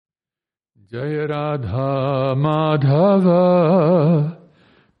Jaya Radha Madhava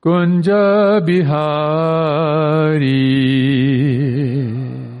Kunja Bihari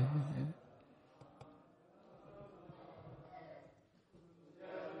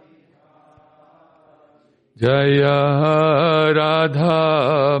Jaya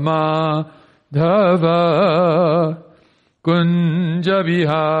Radha Madhava Kunja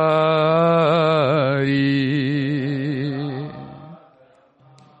Bihari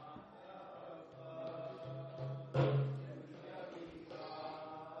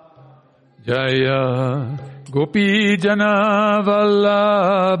Jaya Gopi Jana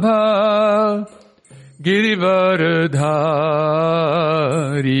Vallabha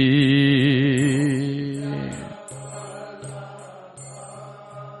Girivardhari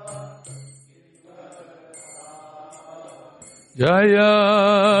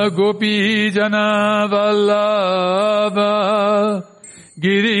Jaya Gopi Jana Vallabha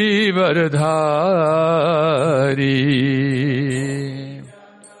Girivardhari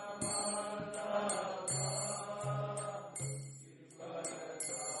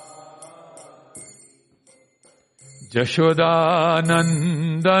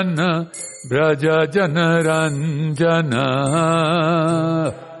Jashodanandana Braja Janaranjana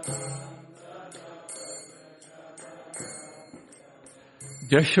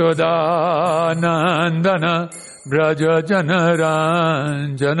Jashodanandana Braja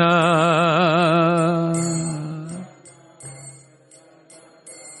Janaranjana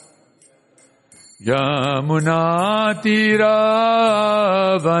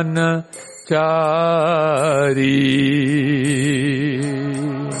Yamunatiravan Chari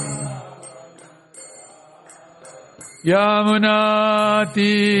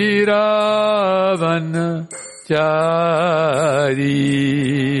Yamunatiravan Chari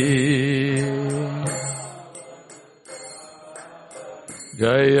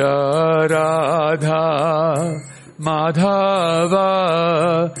Jaya Radha Madhava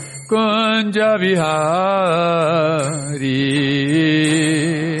Kunja Bihari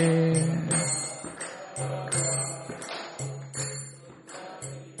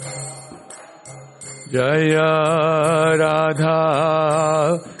Jaya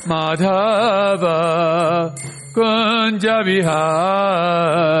Radha Madhava Kunja Bihari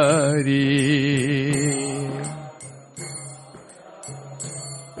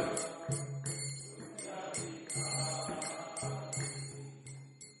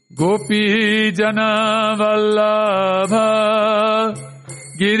Gopi Jana Vallabha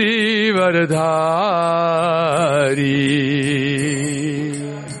Girivardhari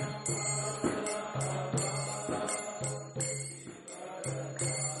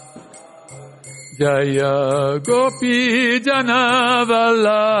Jaya Gopi Jana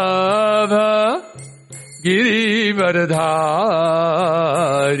Vallabha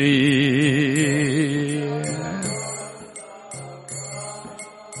Girivardhari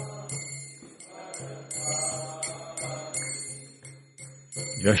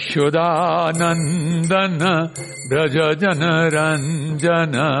Yashodanandana Braja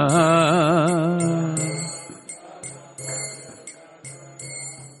Janaranjana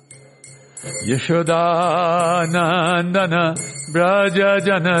Yashodanandana Braja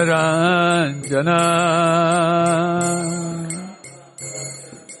Janaranjana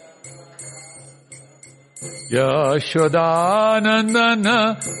Yashodanandana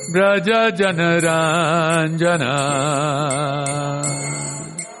Braja Janaranjana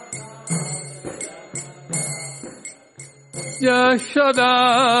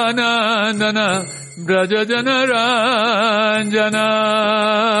Yashodanandana Braja Janaranjana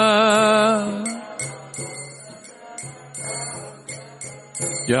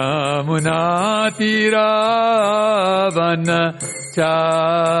Yamunatiravan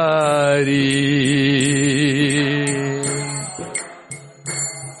Chari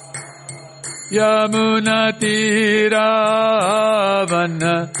Yamunatiravan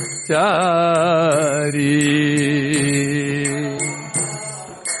Chari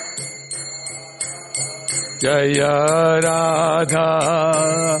Jaya Radha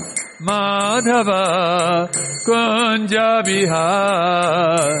Madhava Kunja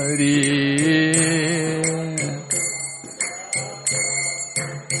Bihari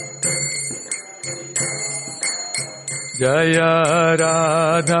Jaya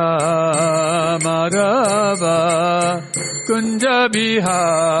Radha Madhava Kunja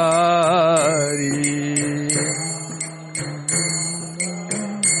Bihari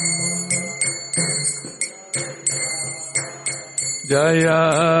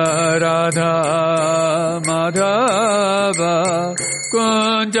Jaya Radha Madhava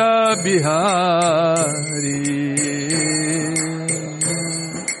Kunja Bihari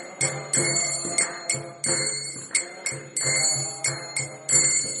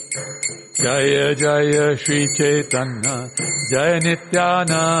Jaya Jaya Shri Chaitanya Jaya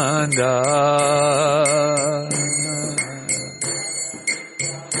Nityananda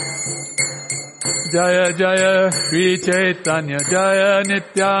Jaya Jaya Shri Chaitanya Jaya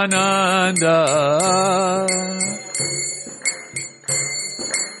Nityananda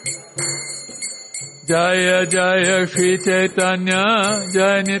Jaya Jaya Shri Chaitanya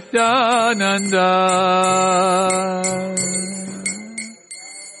Jaya Nityananda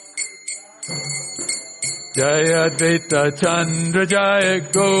Jaya Advaita Chandra Jaya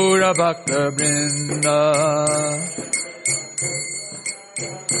Gaura Bhakta Vrinda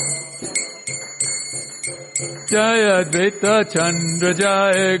Jaya Advaita Chandra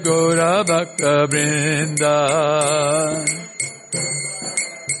Jaya Gaura Bhakta Vrinda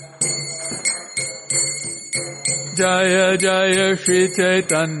Jaya Jaya Shri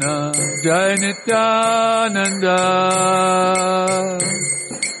Chaitanya Jaya Nityananda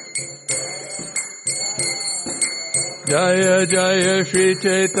Jaya Jaya Shri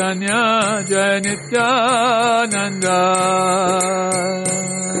Chaitanya Jaya Nityananda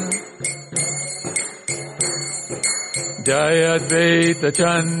Jaya Advaita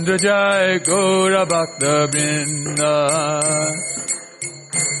Chandra Jaya Gaura Bhakta Vrinda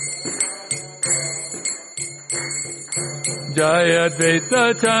Jaya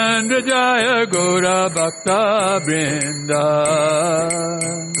Advaita Chandra Jaya Gaura Bhakta Vrinda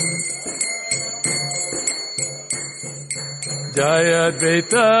Jaya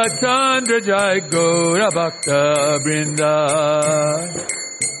Advaita Chandra Jaya Gaura Bhakta Vrinda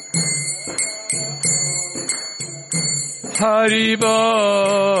Hari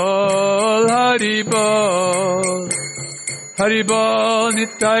Bol Hari Bol Hari Bol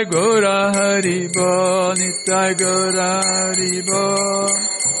Nitai Gaura Hari Bol Nitai Gaura Hari Bol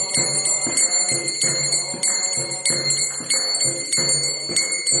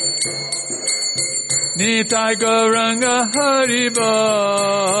Nitai Gauranga Hari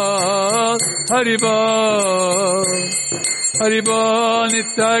Bol Hari Bol Hari Bol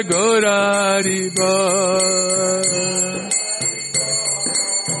Nitai Gaura Hari Bol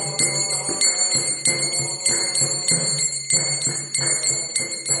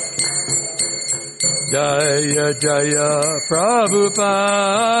Jaya Jaya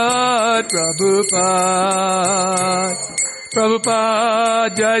Prabhupada Prabhupada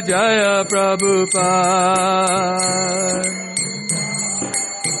Prabhupada Jaya Jaya Prabhupada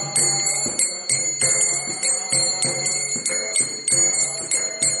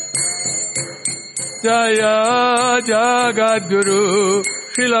Jaya Jagadguru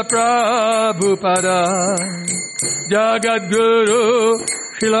Srila Prabhupada Jagadguru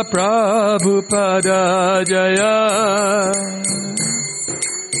Srila Prabhupada Jaya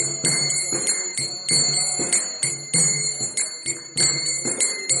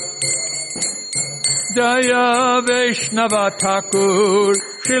Jaya Vaishnava Thakur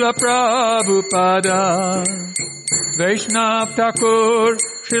Srila Prabhupada Vaishnav Thakur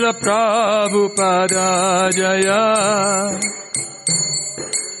Srila Prabhupada Jaya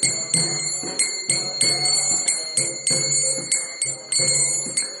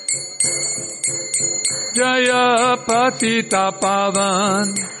Jaya Patita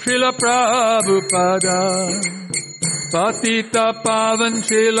Pavan Srila Prabhupada Patita Pavan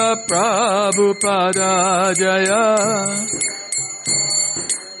Srila Prabhupada Jaya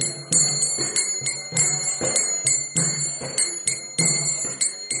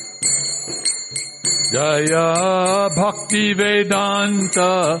Jaya Bhakti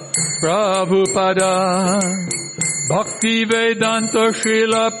Vedanta Prabhupada Bhakti Vedanta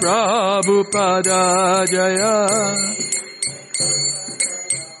Srila Prabhupada Jaya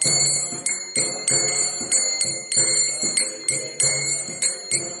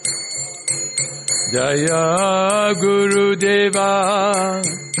Jaya Guru Deva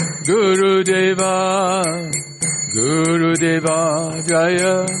Guru Deva Guru Deva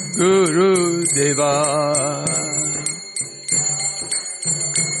Jaya Guru Deva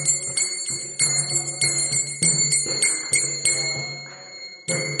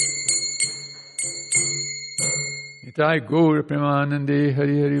Nitai Gaura Premanande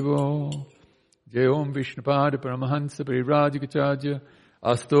Hari Hari Bo Jai Om Vishnupada Paramahansa Parivrajikacharya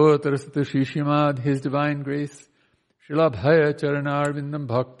Astotra Sata Shishimad His Divine Grace Srila Bhaya Charanarvindam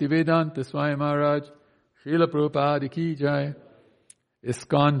Bhakti Vedanta Swami Maharaj Srila Prabhupada Ki Jai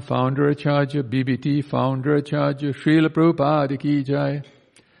ISKCON Founder Acharya BBT Founder Acharya Srila Prabhupada Ki Jai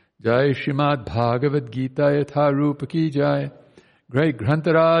Jai Srimad Bhagavad Gita Yatha Rupa Ki Jai Great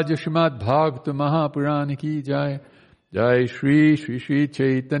Grantaraj Srimad Bhagavata Mahapurana Ki Jai Jai Shri Shri Shri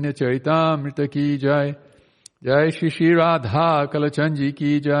Chaitanya Charitamrita Ki Jai Jai Shri Shri Radha Kalachandji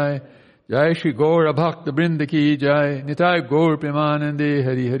Ki Jai Jai Shri Gaura Bhakta Vrinda Ki Jai. Nitai Gaur Premanande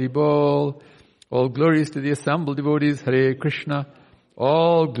Hari Hari Bol. All glories to the assembled devotees, Hare Krishna.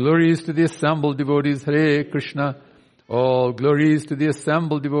 All glories to the assembled devotees, Hare Krishna. All glories to the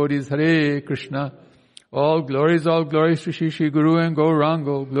assembled devotees, Hare Krishna. All glories to Shri Shri Guru and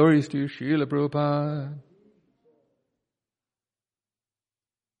Gaurango. Glories to Srila Prabhupada.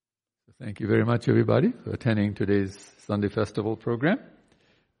 Thank you very much, everybody, for attending today's Sunday Festival program.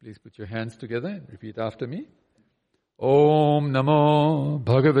 Please put your hands together and repeat after me. Om Namo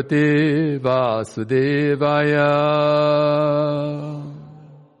Bhagavate Vasudevaya.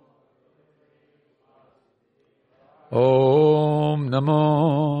 Om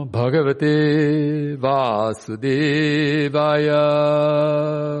Namo Bhagavate Vasudevaya.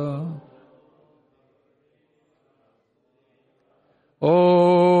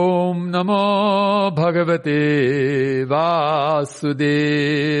 Om Namo Bhagavate Vasudevaya.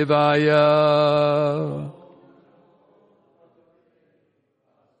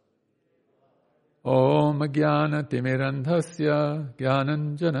 Om Jnana Timirandhasya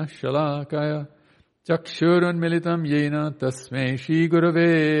Jnananjana Shalakaya Chakshurunmilitam Yena Tasmai Shri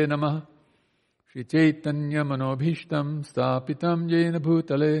Gurave Namah. Shri Chaitanya Manobhishtam Stapitam Yena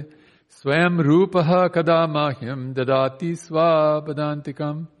Bhutale Swayam Rupaha Kadamahyam Dadati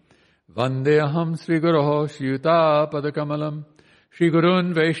Swapadantikam Vandeham Sri Guroho Shriyuta Padakamalam Shri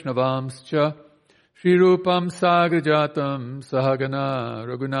Gurun Vaishnavamscha Shri Rupam Sagrajatam Sahagana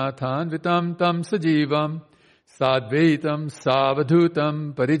Raghunathan Vitam Tam Sajivam Sadvaitam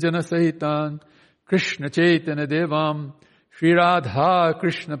Savadhutam Parijana Sahitan Krishna Chaitanya Devam Shri Radha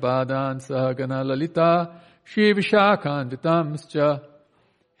Krishna Padan Sahagana Lalita Shri Vishakhan Vitamscha.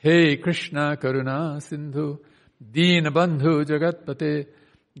 Hey Krishna Karuna Sindhu Deen Bandhu Jagatpate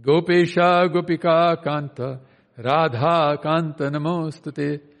Gopesha Gopika Kanta Radha Kanta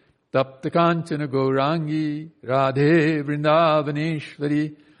Namostate Tapta Kanchana Gaurangi Radhe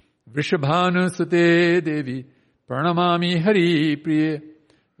Vrindavaneshwari Vrishabhanu Sute Devi Pranamami Hari Priye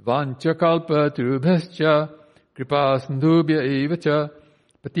Vancha Kalpa Turubhascha Kripa Sindhubhya Evacha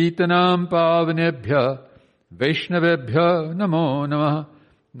Patitanam Pavanebhya Vaishnavebhya Namo Namah.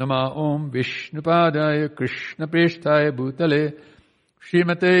 Nama Om Vishnupadaya Krishna Presthaya Bhutale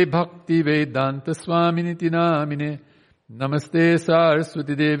Srimate Bhakti Vedanta Swaminiti Namine Namaste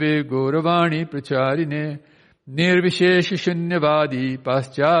Saraswati Deve Gauravani Pracharine Nirvishesha Shunyavadi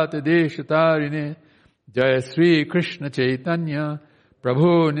Paschata Deshatarine Jaya Sri Krishna Chaitanya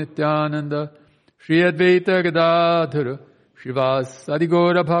Prabhu Nityananda Shri Advaita Gadadhara Shivas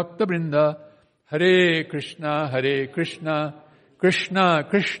Adigora Bhakta Brinda Hare Krishna Krishna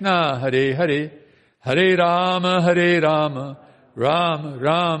Krishna Hare Hare Hare Rama Rama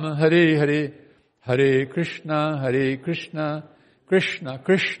Rama Hare Hare Hare Krishna Krishna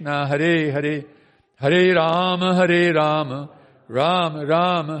Krishna Hare Hare Hare Rama Rama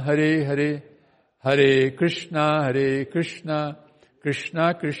Rama Hare Hare Hare Krishna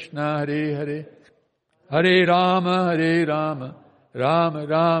Krishna Krishna Hare Hare Hare Rama Rama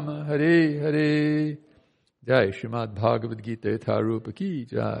Rama Hare Hare. Jai Srimad Bhagavad Gita Yatharupa Ki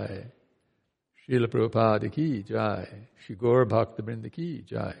Jai. Srila Prabhupada Ki Jai. Shri Gaur Bhakta Vrinda Ki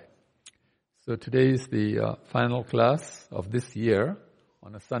Jai. So today is the final class of this year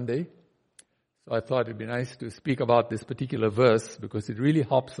on a Sunday. So I thought it'd be nice to speak about this particular verse because it really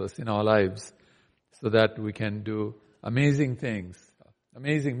helps us in our lives so that we can do amazing things,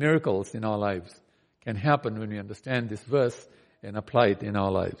 amazing miracles in our lives can happen when we understand this verse and apply it in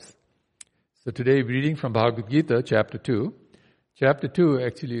our lives. So today, reading from Bhagavad Gita, chapter 2. Chapter 2,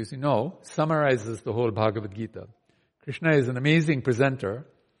 actually, as you know, summarizes the whole Bhagavad Gita. Krishna is an amazing presenter.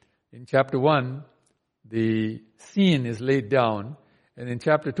 In chapter 1, the scene is laid down, and in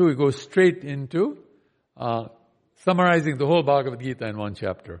chapter 2, he goes straight into summarizing the whole Bhagavad Gita in one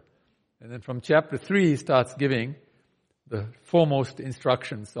chapter. And then from chapter 3, he starts giving the foremost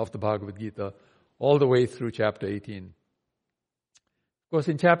instructions of the Bhagavad Gita all the way through chapter 18. Of course,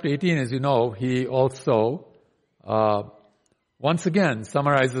 in chapter 18, as you know, he also once again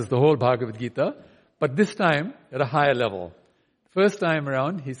summarizes the whole Bhagavad Gita, but this time at a higher level. First time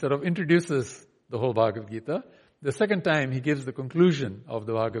around, he sort of introduces the whole Bhagavad Gita. The second time, he gives the conclusion of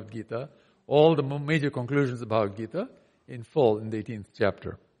the Bhagavad Gita, all the major conclusions of Bhagavad Gita in full in the 18th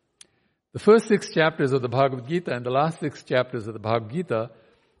chapter. The first 6 chapters of the Bhagavad Gita and the last 6 chapters of the Bhagavad Gita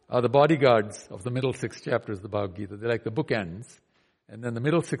are the bodyguards of the middle 6 chapters of the Bhagavad Gita. They're like the bookends. And then the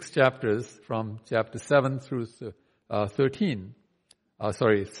middle 6 chapters from chapter 7 through 7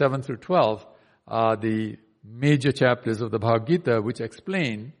 through 12 are the major chapters of the Bhagavad Gita which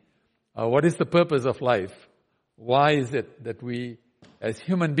explain what is the purpose of life. Why is it that we as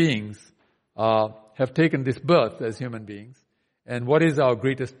human beings have taken this birth as human beings, and what is our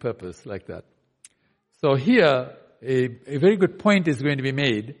greatest purpose, like that. So here, a very good point is going to be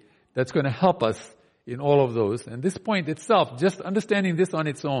made that's going to help us in all of those. And this point itself, just understanding this on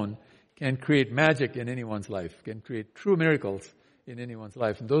its own, can create magic in anyone's life, can create true miracles in anyone's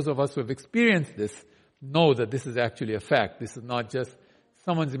life. And those of us who have experienced this know that this is actually a fact. This is not just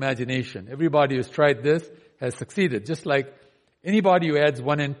someone's imagination. Everybody who's tried this has succeeded. Just like anybody who adds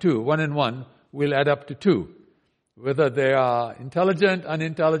 1 and 2, 1 and 1 will add up to 2. Whether they are intelligent,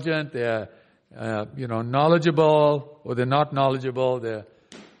 unintelligent, they're knowledgeable or they're not knowledgeable, they're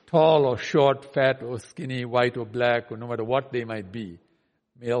tall or short, fat or skinny, white or black, or no matter what they might be,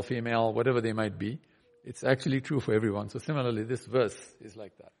 male, female, whatever they might be, it's actually true for everyone. So similarly, this verse is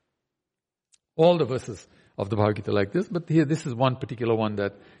like that. All the verses of the Bhagavad Gita are like this, but here this is one particular one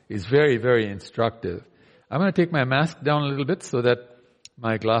that is very, very instructive. I'm going to take my mask down a little bit so that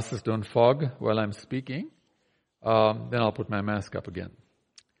my glasses don't fog while I'm speaking. Then I'll put my mask up again.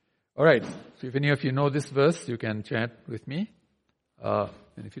 All right. So if any of you know this verse, you can chant with me.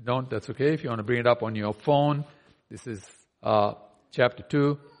 And if you don't, that's okay. If you want to bring it up on your phone, this is chapter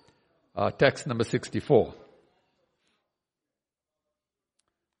 2, text number 64.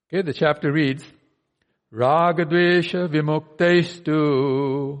 Okay, the chapter reads, Ragadvesha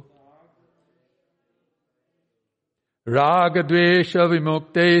vimuktestu. Ragadvesha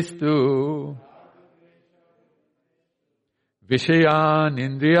vimuktestu. Vishayan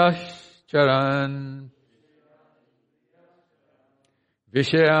indriyascharan.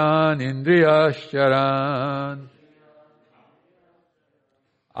 Vishayan indriyascharan.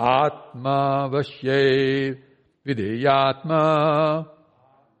 Atma vasye videyatma.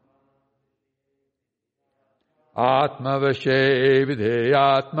 Atma vasye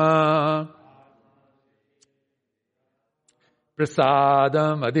videyatma.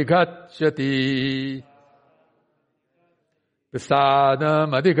 Prasadam adhigacchati. Prasadam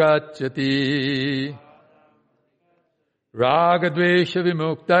adhigacchati. Ragadvesha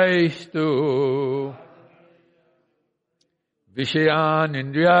vimuktaishtu. Vishayan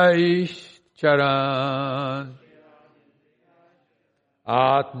indriyaishcharan.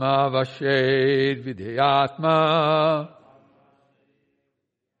 Atma vashed vidhyatma.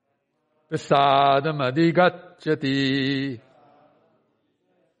 Prasadam adhigacchati.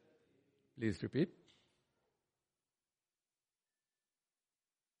 Please repeat.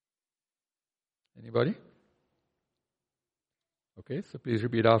 Anybody? Okay, so please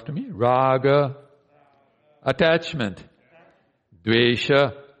repeat after me. Raga, attachment.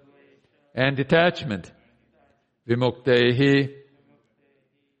 Dvesha, and detachment. Vimuktehi,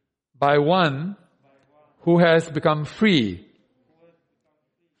 by one who has become free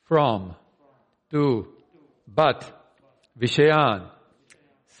from, to, but, Vishayan,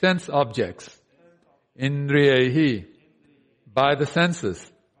 sense objects. Indriyahi, by the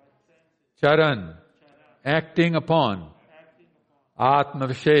senses. Charan, acting upon. Atma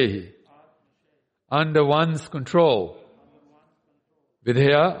Vishehi, under one's control.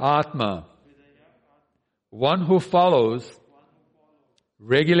 Vidya Atma, one who follows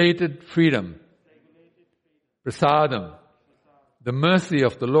regulated freedom. Prasadam, the mercy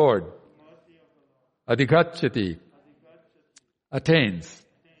of the Lord. Adhigacchati, attains.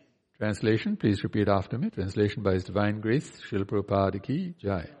 Translation, please repeat after me. Translation by His Divine Grace, Srila Prabhupada Ki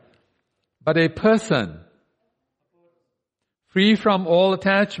Jai. But a person free from all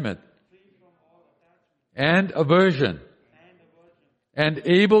attachment and aversion and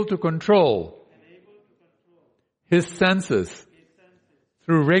able to control his senses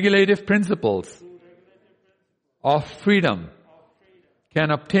through regulative principles of freedom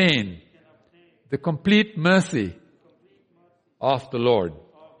can obtain the complete mercy of the Lord.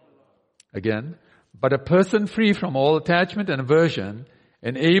 Again, but a person free from all attachment and aversion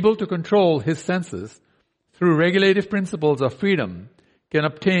and able to control his senses through regulative principles of freedom can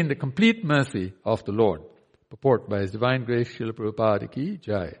obtain the complete mercy of the Lord. Purport by His Divine Grace, Srila Prabhupada Ki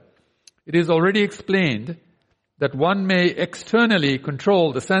Jai. It is already explained that one may externally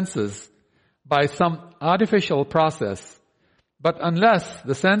control the senses by some artificial process, but unless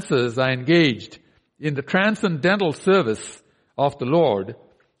the senses are engaged in the transcendental service of the Lord,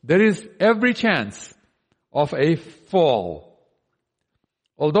 there is every chance of a fall.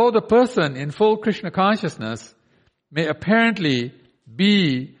 Although the person in full Krishna consciousness may apparently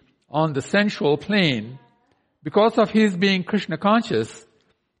be on the sensual plane, because of his being Krishna conscious,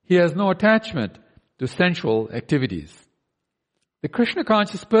 he has no attachment to sensual activities. The Krishna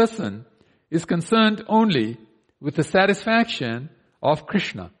conscious person is concerned only with the satisfaction of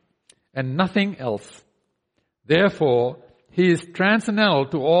Krishna and nothing else. Therefore, he is transcendental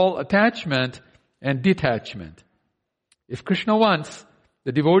to all attachment and detachment. If Krishna wants,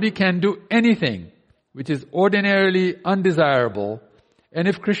 the devotee can do anything which is ordinarily undesirable, and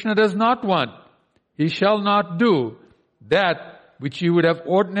if Krishna does not want, he shall not do that which he would have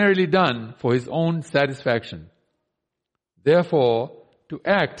ordinarily done for his own satisfaction. Therefore, to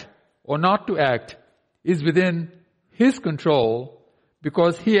act or not to act is within his control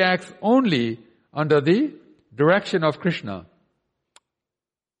because he acts only under the direction of Krishna.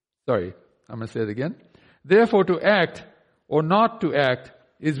 Sorry, I'm going to say it again. Therefore, to act or not to act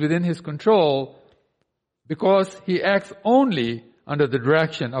is within his control because he acts only under the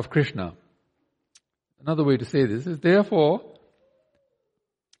direction of Krishna. Another way to say this is, therefore,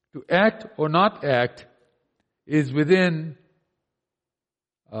 to act or not act is within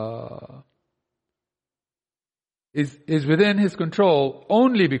is within his control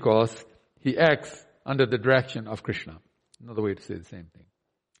only because he acts under the direction of Krishna. Another way to say the same thing.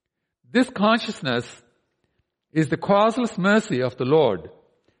 This consciousness is the causeless mercy of the Lord,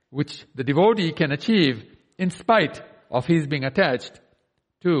 which the devotee can achieve in spite of his being attached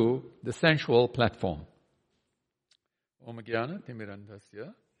to the sensual platform. Om Jnana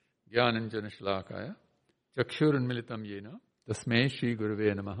Timirandhasya Jnananjana Shlakaya Chakshurunmilitam Yena Tasmai Shri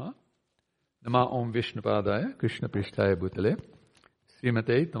Gurave Namaha Nama Om Vishnupadaya Krishna Prishtaya Bhutale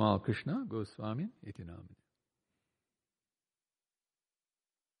Srimate Tamal Krishna Goswami Iti Namani.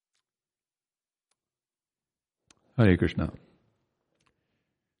 Hare Krishna.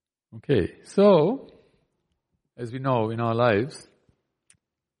 Okay, so, as we know in our lives,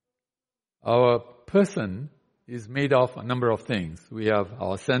 our person is made of a number of things. We have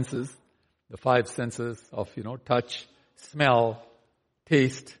our senses, the 5 senses of, touch, smell,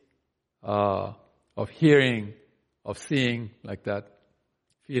 taste, of hearing, of seeing, like that,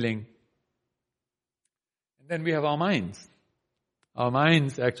 feeling. And then we have our minds. Our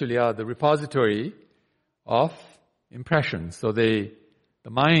minds actually are the repository of impressions. So the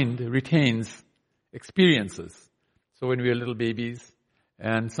mind retains experiences. So when we were little babies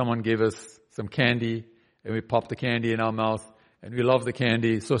and someone gave us some candy and we popped the candy in our mouth and we love the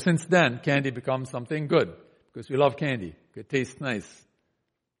candy. So since then, candy becomes something good because we love candy. It tastes nice.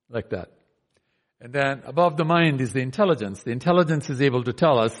 Like that. And then above the mind is the intelligence. The intelligence is able to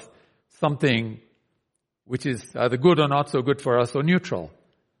tell us something which is either good or not so good for us or neutral.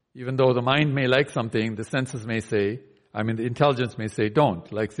 Even though the mind may like something, the senses may say, the intelligence may say don't.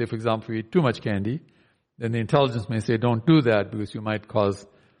 Like say, for example, if you eat too much candy, then the intelligence may say don't do that because you might cause,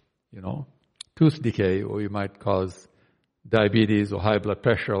 tooth decay or you might cause diabetes or high blood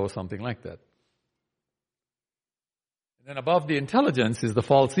pressure or something like that. And then above the intelligence is the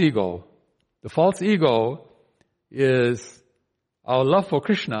false ego. The false ego is our love for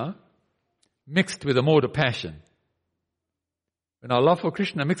Krishna mixed with a mode of passion. When our love for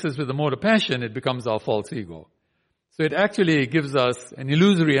Krishna mixes with the mode of passion, it becomes our false ego. So it actually gives us an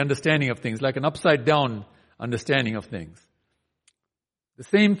illusory understanding of things, like an upside-down understanding of things. The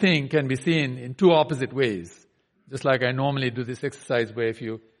same thing can be seen in 2 opposite ways. Just like I normally do this exercise where if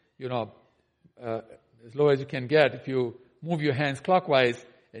you as low as you can get, if you move your hands clockwise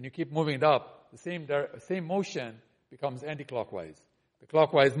and you keep moving it up, the same motion becomes anti-clockwise. The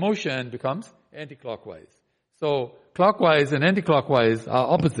clockwise motion becomes anti-clockwise. So clockwise and anti-clockwise are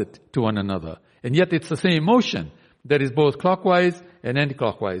opposite to one another. And yet it's the same motion that is both clockwise and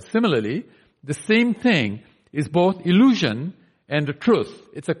anti-clockwise. Similarly, the same thing is both illusion and the truth.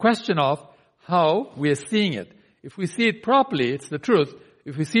 It's a question of how we are seeing it. If we see it properly, it's the truth.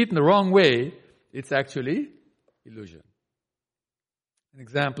 If we see it in the wrong way, it's actually illusion. An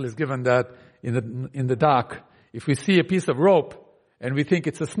example is given that in the dark, if we see a piece of rope and we think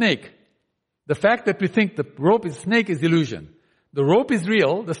it's a snake, the fact that we think the rope is a snake is illusion. The rope is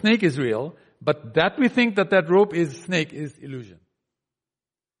real, the snake is real, but that we think that rope is a snake is illusion.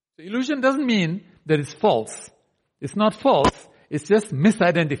 So illusion doesn't mean that it's false. It's not false, it's just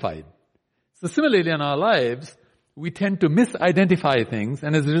misidentified. So similarly in our lives, we tend to misidentify things,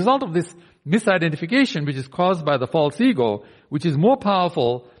 and as a result of this misidentification, which is caused by the false ego, which is more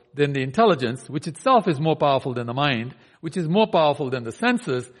powerful than the intelligence, which itself is more powerful than the mind, which is more powerful than the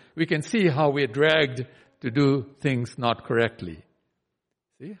senses, we can see how we are dragged to do things not correctly.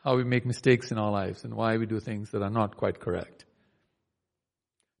 See how we make mistakes in our lives and why we do things that are not quite correct.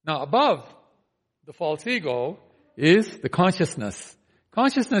 Now above the false ego is the consciousness.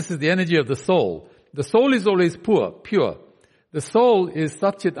 Consciousness is the energy of the soul. The soul is always pure. The soul is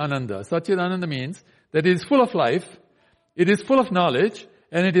Satchit Ananda. Satchit Ananda means that it is full of life, it is full of knowledge,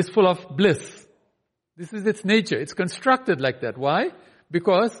 and it is full of bliss. This is its nature. It's constructed like that. Why?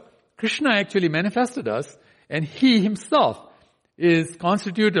 Because Krishna actually manifested us And he himself is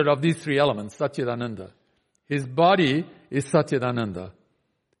constituted of these three elements, Satchidananda. His body is Satchidananda.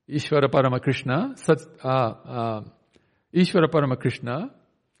 Ishvara Paramakrishna, Ishvara Paramakrishna,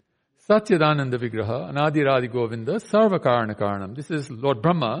 Satchidananda Vigraha, Anadiradi Govinda, Sarva Karana Karanam. This is Lord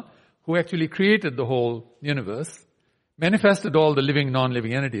Brahma, who actually created the whole universe, manifested all the living,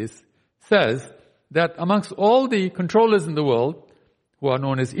 non-living entities, says that amongst all the controllers in the world, who are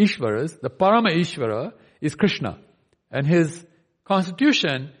known as Ishvaras, the Parama Ishvara is Krishna. And his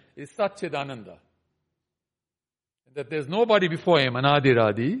constitution is Satchidananda. That there's nobody before him,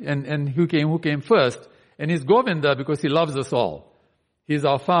 Anadiradi, and who came first. And he's Govinda because he loves us all. He's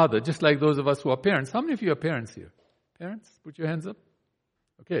our father, just like those of us who are parents. How many of you are parents here? Parents? Put your hands up.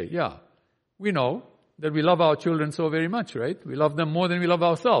 Okay, yeah. We know that we love our children so very much, right? We love them more than we love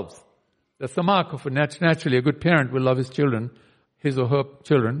ourselves. That's the mark of naturally a good parent will love his children, his or her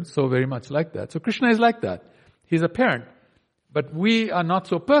children, so very much like that. So Krishna is like that. He's a parent. But we are not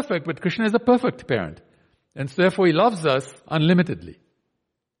so perfect, but Krishna is a perfect parent. And so therefore he loves us unlimitedly.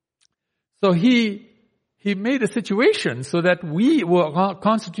 So he made a situation so that we were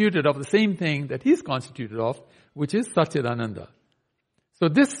constituted of the same thing that he's constituted of, which is Satchidananda. So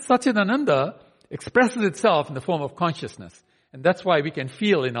this Satchidananda expresses itself in the form of consciousness. And that's why we can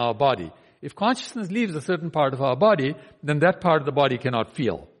feel in our body. If consciousness leaves a certain part of our body, then that part of the body cannot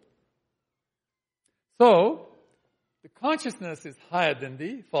feel. So, the consciousness is higher than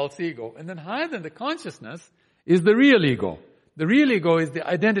the false ego. And then higher than the consciousness is the real ego. The real ego is the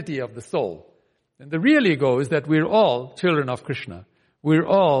identity of the soul. And the real ego is that we're all children of Krishna. We're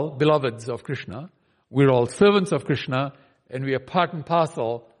all beloveds of Krishna. We're all servants of Krishna. And we are part and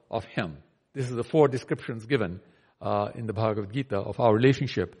parcel of him. This is the 4 descriptions given in the Bhagavad Gita of our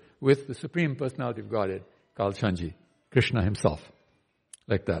relationship with the Supreme Personality of Godhead, called Chanji, Krishna himself.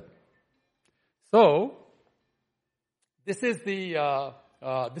 Like that. So, this is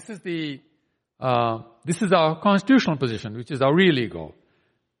our constitutional position, which is our real ego.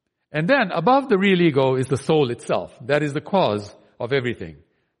 And then above the real ego is the soul itself. That is the cause of everything.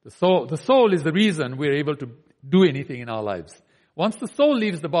 The soul is the reason we're able to do anything in our lives. Once the soul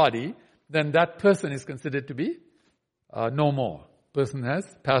leaves the body, then that person is considered to be no more. Person has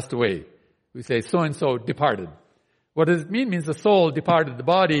passed away. We say so-and-so departed. What does it mean? It means the soul departed the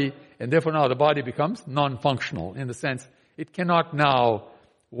body, and therefore now the body becomes non-functional in the sense it cannot now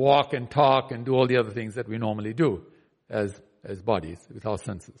walk and talk and do all the other things that we normally do as bodies with our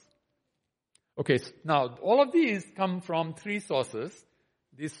senses. Okay, so now all of these come from 3 sources.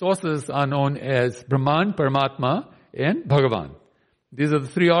 These sources are known as Brahman, Paramatma, and Bhagavan. These are the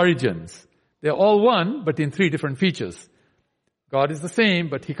 3 origins. They're all one, but in 3 different features. God is the same,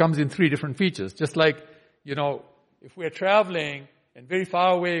 but he comes in 3 different features. Just like, if we're traveling and very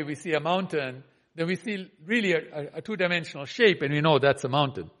far away we see a mountain, then we see really a 2-dimensional shape and we know that's a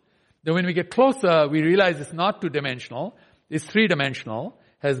mountain. Then when we get closer, we realize it's not 2-dimensional, it's 3-dimensional,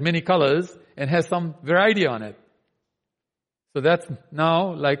 has many colors, and has some variety on it. So that's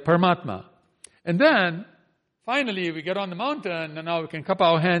now like Paramatma. And then, finally, we get on the mountain, and now we can cup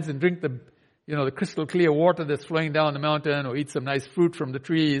our hands and drink the crystal clear water that's flowing down the mountain, or eat some nice fruit from the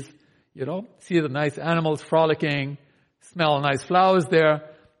trees, see the nice animals frolicking, smell nice flowers there.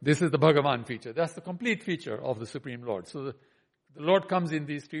 This is the Bhagavan feature. That's the complete feature of the Supreme Lord. So the Lord comes in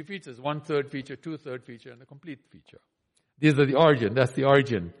these 3 features, 1/3 feature, 2/3 feature, and the complete feature. These are the origin. That's the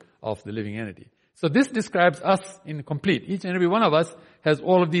origin of the living entity. So this describes us in complete. Each and every one of us has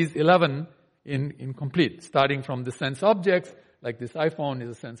all of these 11 in complete, starting from the sense objects, like this iPhone is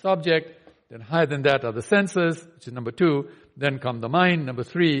a sense object. Then higher than that are the senses, which is number 2. Then come the mind, number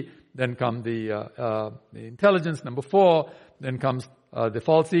 3. Then come the intelligence, number 4. Then comes the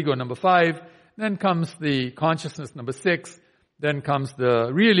false ego, number 5. Then comes the consciousness, number 6. Then comes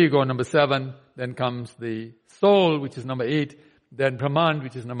the real ego, number 7. Then comes the soul, which is number 8. Then Brahman,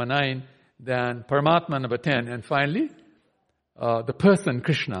 which is number 9. Then Paramatma, number 10. And finally, the person,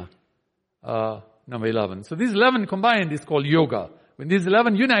 Krishna, number 11. So these 11 combined is called yoga. When these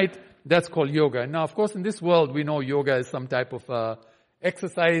 11 unite, that's called yoga. And now, of course, in this world, we know yoga is some type of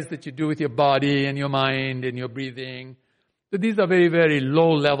exercise that you do with your body and your mind and your breathing. So these are very, very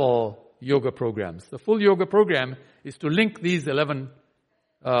low-level yoga programs. The full yoga program is to link these 11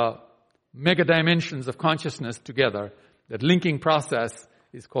 mega dimensions of consciousness together. That linking process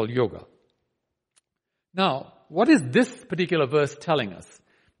is called yoga. Now, what is this particular verse telling us?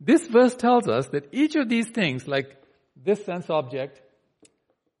 This verse tells us that each of these things, like this sense object,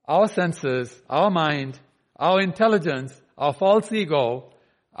 our senses, our mind, our intelligence, our false ego,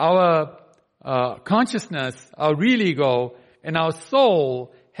 our consciousness, our real ego, and our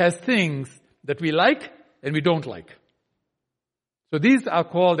soul has things that we like and we don't like. So these are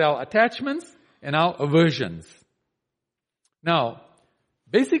called our attachments and our aversions. Now,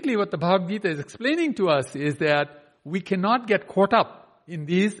 basically what the Bhagavad Gita is explaining to us is that we cannot get caught up in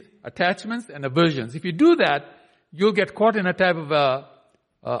these attachments and aversions. If you do that, you'll get caught in a type of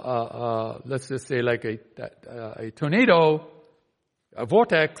let's just say like a tornado, a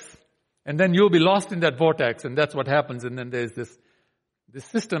vortex, and then you'll be lost in that vortex, and that's what happens. And then there's this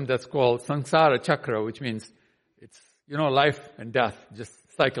system that's called samsara chakra, which means it's, life and death, just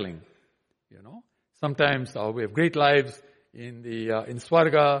cycling, Sometimes we have great lives in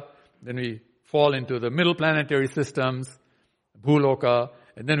Swarga, then we fall into the middle planetary systems, Bhuloka,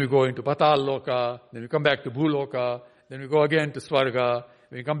 and then we go into Patal Loka, then we come back to Bhuloka, then we go again to Swarga,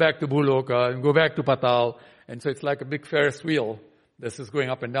 then we come back to Bhuloka, and go back to Patal, and so it's like a big Ferris wheel. This is going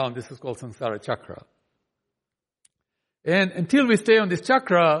up and down. This is called samsara chakra. And until we stay on this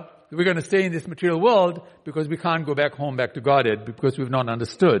chakra, we're going to stay in this material world because we can't go back home, back to Godhead, because we've not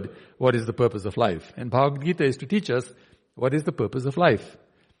understood what is the purpose of life. And Bhagavad Gita is to teach us what is the purpose of life.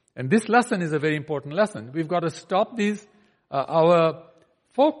 And this lesson is a very important lesson. We've got to stop our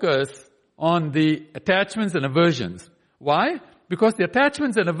focus on the attachments and aversions. Why? Because the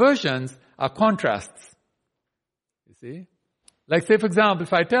attachments and aversions are contrasts. You see? Like say, for example,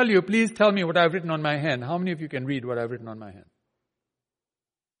 if I tell you, please tell me what I've written on my hand, how many of you can read what I've written on my hand?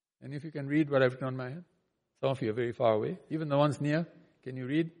 Any of you can read what I've written on my hand? Some of you are very far away. Even the ones near, can you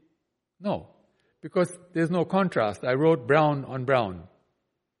read? No. Because there's no contrast. I wrote brown on brown.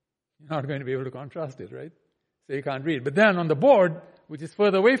 You're not going to be able to contrast it, right? So you can't read. But then on the board, which is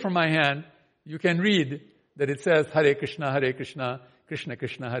further away from my hand, you can read that it says Hare Krishna, Krishna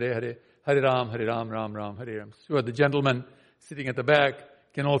Krishna, Hare Hare, Hare Ram, Ram Ram, Hare Ram. Sure, the gentleman sitting at the back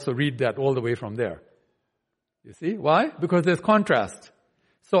can also read that all the way from there. You see? Why? Because there's contrast.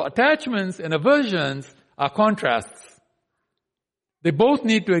 So attachments and aversions are contrasts. They both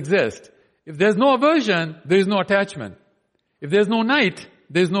need to exist. If there's no aversion, there is no attachment. If there's no night,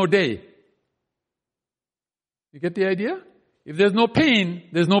 there's no day. You get the idea? If there's no pain,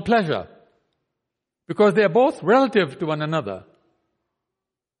 there's no pleasure. Because they are both relative to one another.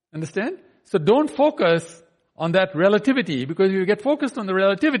 Understand? So don't focus on that relativity, because if you get focused on the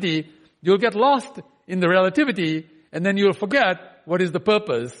relativity, you'll get lost in the relativity, and then you'll forget what is the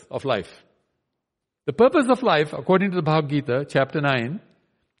purpose of life. The purpose of life, according to the Bhagavad Gita, chapter 9,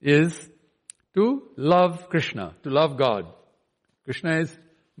 is to love Krishna, to love God. Krishna is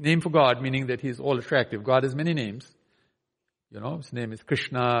name for God, meaning that He is all attractive. God has many names. His name is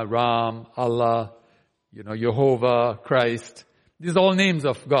Krishna, Ram, Allah, Jehovah, Christ. These are all names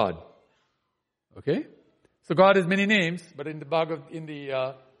of God. Okay? So God has many names, but in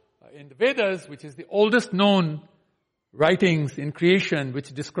the Vedas, which is the oldest known writings in creation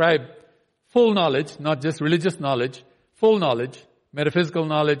which describe full knowledge, not just religious knowledge, full knowledge, metaphysical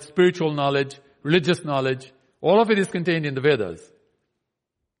knowledge, spiritual knowledge, religious knowledge, all of it is contained in the Vedas.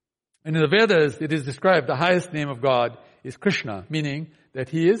 And in the Vedas, it is described the highest name of God is Krishna, meaning that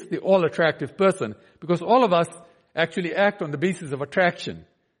He is the all-attractive person. Because all of us actually act on the basis of attraction.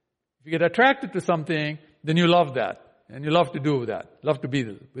 If you get attracted to something, then you love that. And you love to do that. Love to be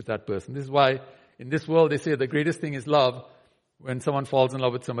with that person. This is why in this world they say the greatest thing is love. When someone falls in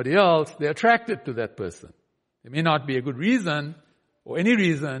love with somebody else, they're attracted to that person. There may not be a good reason or any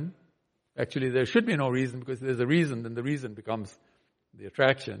reason. Actually, there should be no reason, because if there's a reason, then the reason becomes the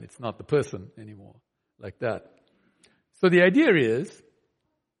attraction. It's not the person anymore, like that. So the idea is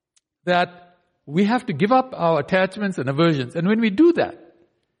that we have to give up our attachments and aversions. And when we do that,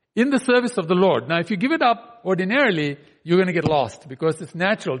 in the service of the Lord, now if you give it up ordinarily, you're going to get lost, because it's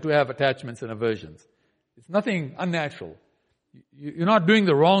natural to have attachments and aversions. It's nothing unnatural. You're not doing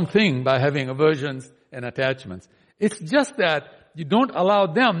the wrong thing by having aversions and attachments. It's just that you don't allow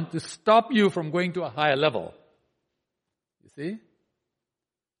them to stop you from going to a higher level. You see?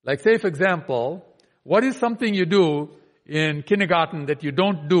 Like say, for example, what is something you do in kindergarten that you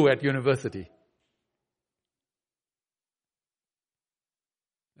don't do at university?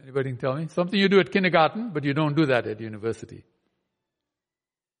 Anybody can tell me? Something you do at kindergarten, but you don't do that at university.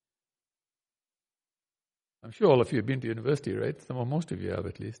 I'm sure all of you have been to university, right? Most of you have,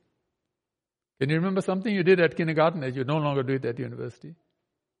 at least. Can you remember something you did at kindergarten that you no longer do it at university?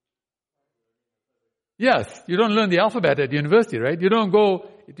 Yes, you don't learn the alphabet at university, right? You don't go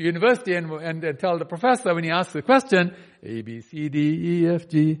to university and tell the professor when he asks a question, A, B, C, D, E, F,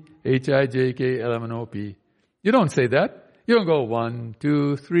 G, H, I, J, K, L, M, N, O, P. You don't say that. You don't go 1,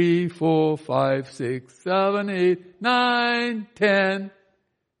 2, 3, 4, 5, 6, 7, 8, 9, 10.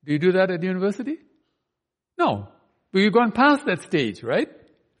 Do you do that at university? No. But you've gone past that stage, right?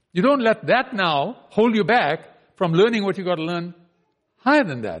 You don't let that now hold you back from learning what you got to learn higher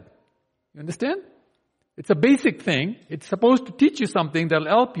than that. You understand? It's a basic thing. It's supposed to teach you something that will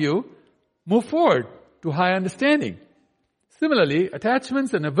help you move forward to higher understanding. Similarly,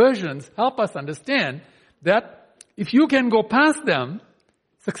 attachments and aversions help us understand that if you can go past them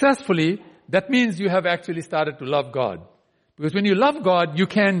successfully, that means you have actually started to love God. Because when you love God, you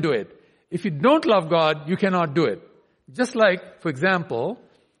can do it. If you don't love God, you cannot do it. Just like, for example,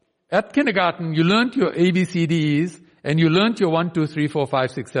 at kindergarten, you learned your ABCDs and you learned your 1, 2, 3, 4,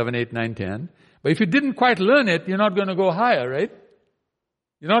 5, 6, 7, 8, 9, 10. But if you didn't quite learn it, you're not going to go higher, right?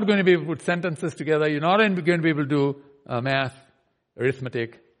 You're not going to be able to put sentences together. You're not going to be able to do math,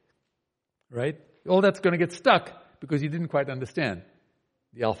 arithmetic, right? All that's going to get stuck because you didn't quite understand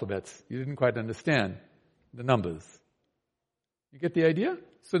the alphabets. You didn't quite understand the numbers. You get the idea?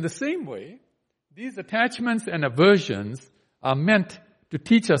 So in the same way, these attachments and aversions are meant to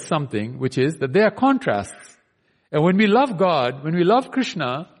teach us something, which is that they are contrasts. And when we love God, when we love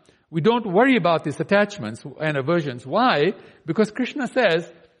Krishna, we don't worry about these attachments and aversions. Why? Because Krishna says,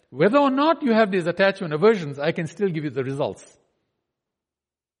 whether or not you have these attachment aversions, I can still give you the results.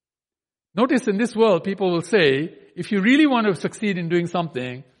 Notice in this world, people will say, if you really want to succeed in doing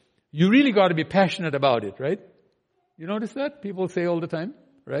something, you really got to be passionate about it, right? You notice that? People say all the time,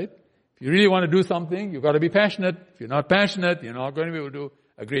 right? If you really want to do something, you've got to be passionate. If you're not passionate, you're not going to be able to do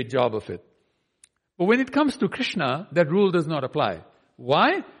a great job of it. But when it comes to Krishna, that rule does not apply.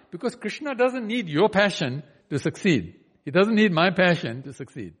 Why? Because Krishna doesn't need your passion to succeed. He doesn't need my passion to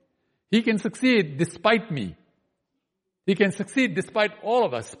succeed. He can succeed despite me. He can succeed despite all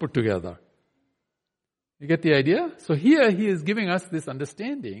of us put together. You get the idea? So here he is giving us this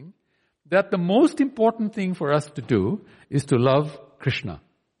understanding that the most important thing for us to do is to love Krishna.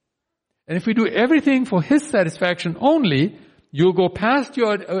 And if we do everything for his satisfaction only, you'll go past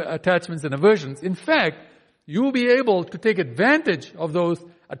your attachments and aversions. In fact, you'll be able to take advantage of those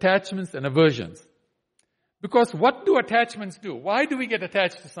attachments and aversions. Because what do attachments do? Why do we get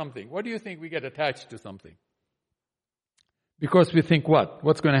attached to something? What do you think we get attached to something? Because we think what?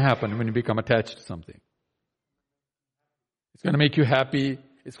 What's going to happen when you become attached to something? It's going to make you happy.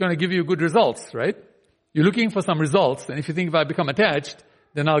 It's going to give you good results, right? You're looking for some results, and if you think if I become attached,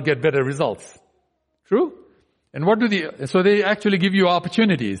 then I'll get better results. True? And so they actually give you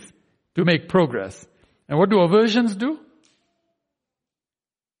opportunities to make progress. And what do aversions do?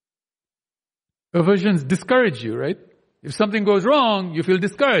 Aversions discourage you, right? If something goes wrong, you feel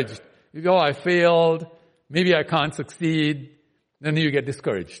discouraged. You go, I failed. Maybe I can't succeed. Then you get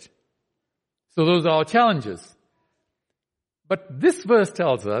discouraged. So those are our challenges. But this verse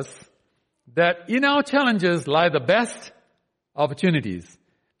tells us that in our challenges lie the best opportunities.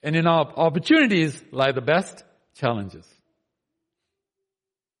 And in our opportunities lie the best challenges.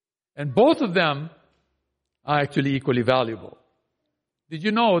 And both of them are actually equally valuable. Did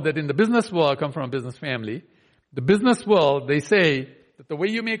you know that in the business world, I come from a business family, the business world, they say that the way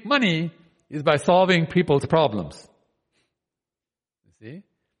you make money is by solving people's problems. You see?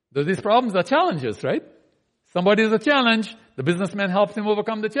 So these problems are challenges, right? Somebody is a challenge, the businessman helps him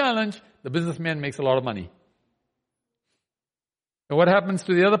overcome the challenge, the businessman makes a lot of money. And what happens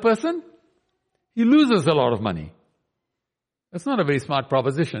to the other person? He loses a lot of money. That's not a very smart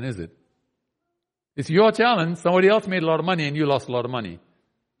proposition, is it? It's your challenge, somebody else made a lot of money and you lost a lot of money.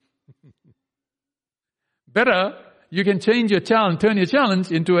 Better, you can change your challenge, turn your challenge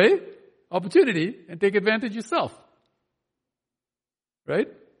into a opportunity and take advantage yourself. Right?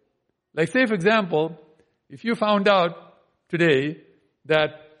 Like say for example, if you found out today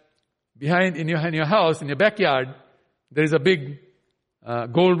that behind in your house, in your backyard, there is a big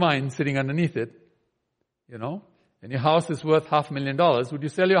gold mine sitting underneath it, you know, and your house is worth $500,000, would you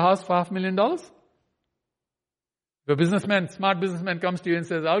sell your house for $500,000? If a smart businessman comes to you and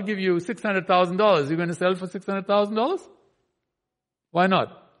says, I'll give you $600,000, you're going to sell it for $600,000? Why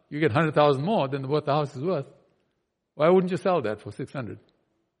not? You get $100,000 more than what the house is worth. Why wouldn't you sell that for $600,000?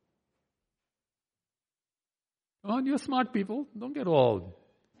 Oh, you're smart people. Don't get all.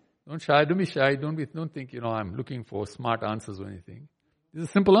 Don't be shy. Don't think, I'm looking for smart answers or anything. These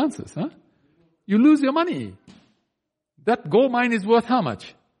are simple answers, huh? You lose your money. That gold mine is worth how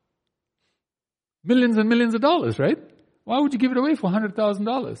much? Millions and millions of dollars, right? Why would you give it away for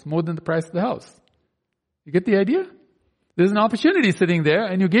 $100,000, more than the price of the house? You get the idea? There's an opportunity sitting there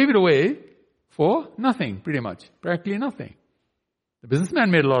and you gave it away for nothing, pretty much. Practically nothing. The businessman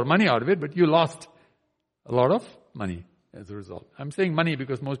made a lot of money out of it, but you lost a lot of money as a result. I'm saying money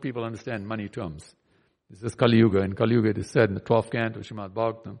because most people understand money terms. This is Kali Yuga. In Kali Yuga it is said in the 12th canto of Srimad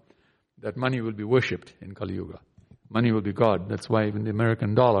Bhagavatam that money will be worshipped in Kali Yuga. Money will be God. That's why even the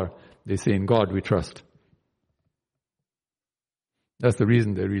American dollar, they say, in God we trust. That's the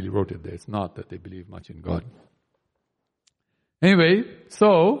reason they really wrote it there. It's not that they believe much in God. Anyway,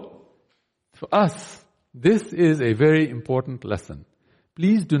 so, for us, this is a very important lesson.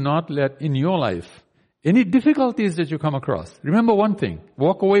 Please do not let in your life any difficulties that you come across. Remember one thing.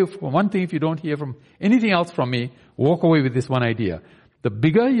 Walk away from one thing if you don't hear from anything else from me. Walk away with this one idea. The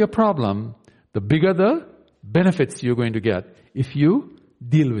bigger your problem, the bigger the benefits you're going to get if you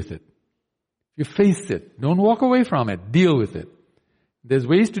deal with it. If you face it. Don't walk away from it. Deal with it. There's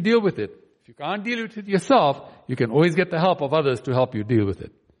ways to deal with it. If you can't deal with it yourself, you can always get the help of others to help you deal with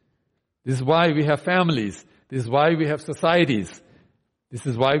it. This is why we have families. This is why we have societies. This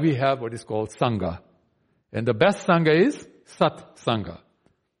is why we have what is called Sangha. And the best Sangha is Sat Sangha.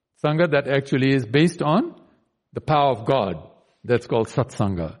 Sangha that actually is based on the power of God. That's called Sat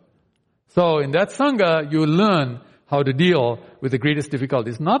Sangha. So in that Sangha, you learn how to deal with the greatest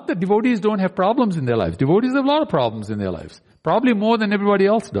difficulties. Not that devotees don't have problems in their lives. Devotees have a lot of problems in their lives. Probably more than everybody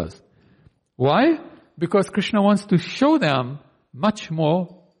else does. Why? Because Krishna wants to show them much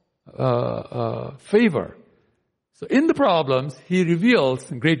more favor. So in the problems, He reveals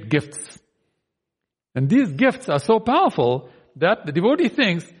great gifts. And these gifts are so powerful that the devotee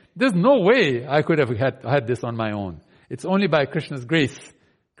thinks, there's no way I could have had this on my own. It's only by Krishna's grace,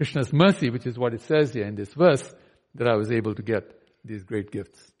 Krishna's mercy, which is what it says here in this verse, that I was able to get these great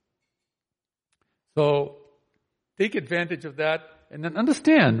gifts. So, take advantage of that and then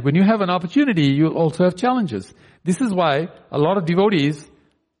understand, when you have an opportunity, you'll also have challenges. This is why a lot of devotees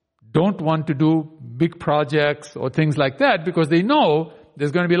don't want to do big projects or things like that, because they know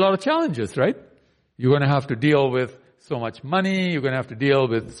there's going to be a lot of challenges, right? You're going to have to deal with so much money, you're going to have to deal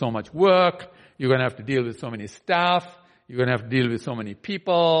with so much work, you're going to have to deal with so many staff, you're going to have to deal with so many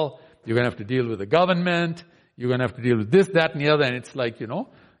people, you're going to have to deal with the government, you're going to have to deal with this, that, and the other, and it's like,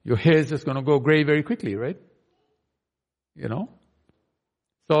 your hair is just going to go gray very quickly, right?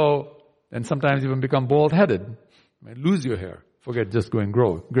 So, and sometimes even become bald-headed. You might lose your hair. Forget just going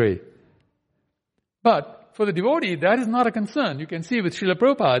gray. But for the devotee, that is not a concern. You can see with Srila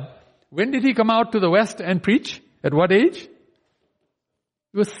Prabhupada, when did he come out to the West and preach? At what age?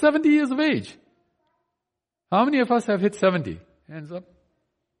 He was 70 years of age. How many of us have hit 70? Hands up.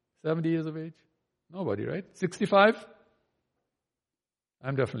 70 years of age? Nobody, right? 65?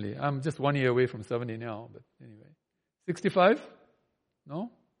 I'm just 1 year away from 70 now, but anyway. 65?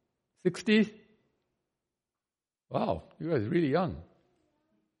 No? 60? Wow, you guys are really young.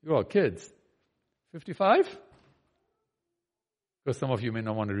 You're all kids. 55? Because some of you may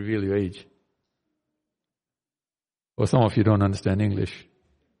not want to reveal your age. Or some of you don't understand English.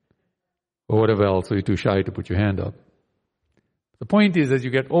 Or whatever else, so you're too shy to put your hand up. The point is, as you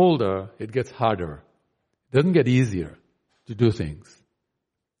get older, it gets harder. It doesn't get easier to do things.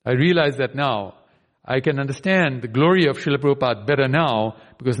 I realize that now. I can understand the glory of Srila Prabhupada better now,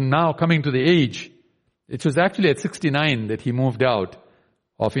 because now coming to the age, it was actually at 69 that he moved out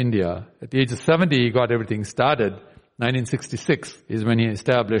of India. At the age of 70, he got everything started. 1966 is when he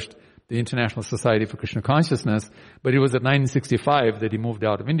established the International Society for Krishna Consciousness, but it was at 1965 that he moved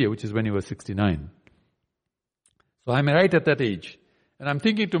out of India, which is when he was 69. So I'm right at that age. And I'm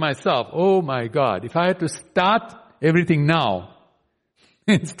thinking to myself, oh my God, if I had to start everything now,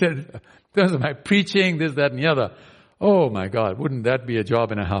 instead, in terms of my preaching, this, that, and the other, oh my God, wouldn't that be a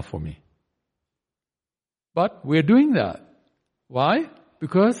job and a half for me? But we're doing that. Why?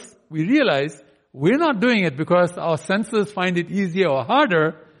 Because we realize we're not doing it because our senses find it easier or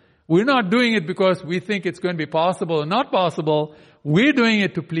harder. We're not doing it because we think it's going to be possible or not possible. We're doing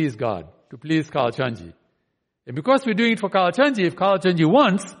it to please God, to please Kalachandji. And because we're doing it for Kalachandji, if Kalachandji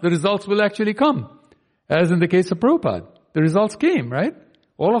wants, the results will actually come. As in the case of Prabhupada. The results came, right?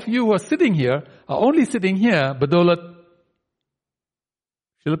 All of you who are sitting here are only sitting here, Badolat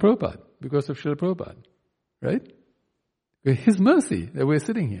Srila Prabhupada, because of Srila Prabhupada. Right? His mercy that we're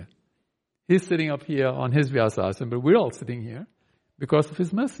sitting here. He's sitting up here on his Vyasasana, but we're all sitting here because of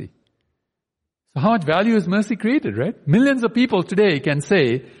His mercy. So how much value has mercy created, right? Millions of people today can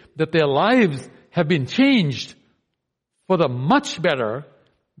say that their lives have been changed for the much better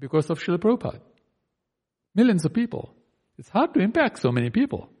because of Srila Prabhupada. Millions of people. It's hard to impact so many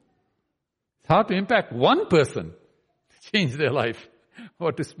people. It's hard to impact one person to change their life,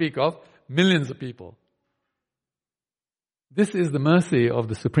 or to speak of millions of people. This is the mercy of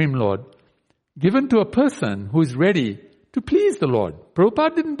the Supreme Lord given to a person who is ready to please the Lord.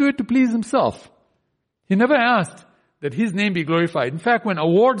 Prabhupada didn't do it to please himself. He never asked that his name be glorified. In fact, when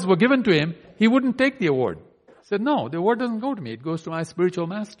awards were given to him, he wouldn't take the award. He said, no, the award doesn't go to me. It goes to my spiritual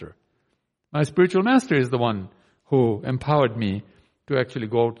master. My spiritual master is the one who empowered me to actually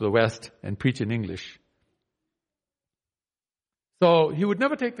go to the West and preach in English. So he would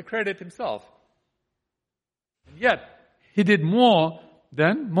never take the credit himself. And yet, he did more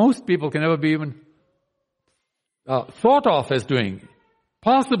than most people can ever be even thought of as doing.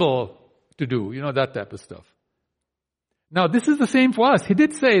 Possible to do, that type of stuff. Now, this is the same for us. He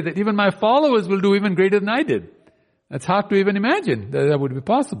did say that even my followers will do even greater than I did. That's hard to even imagine that would be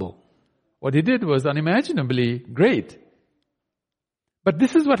possible. What he did was unimaginably great. But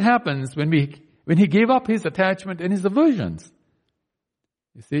this is what happens when he gave up his attachment and his aversions.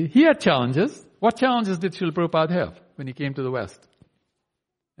 You see, he had challenges. What challenges did Srila Prabhupada have when he came to the West?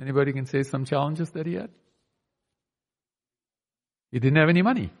 Anybody can say some challenges that he had? He didn't have any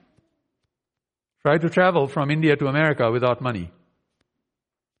money. Tried to travel from India to America without money.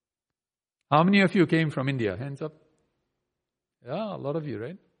 How many of you came from India? Hands up. Yeah, a lot of you,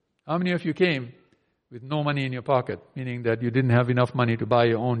 right? How many of you came with no money in your pocket, meaning that you didn't have enough money to buy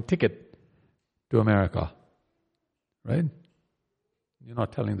your own ticket to America? Right? You're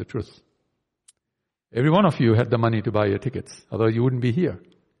not telling the truth. Every one of you had the money to buy your tickets, otherwise you wouldn't be here.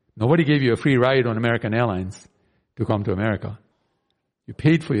 Nobody gave you a free ride on American Airlines to come to America. You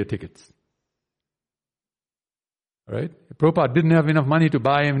paid for your tickets. All right? Prabhupada didn't have enough money to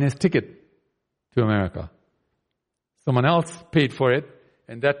buy him his ticket to America. Someone else paid for it,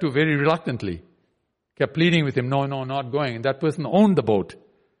 and that too very reluctantly. Kept pleading with him, no, not going. And that person owned the boat.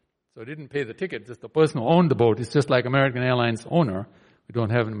 So he didn't pay the ticket, just the person who owned the boat. It's just like American Airlines owner. We don't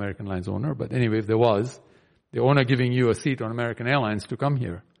have an American Airlines owner, but anyway, if there was, the owner giving you a seat on American Airlines to come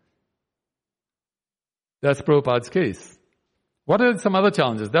here. That's Prabhupada's case. What are some other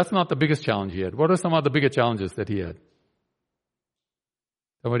challenges? That's not the biggest challenge he had. What are some other bigger challenges that he had?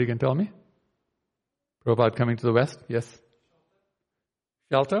 Somebody can tell me? Prabhupada coming to the West? Yes.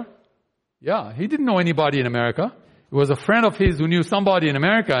 Shelter? Yeah, he didn't know anybody in America. It was a friend of his who knew somebody in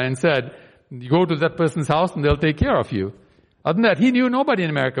America and said, you go to that person's house and they'll take care of you. Other than that, he knew nobody in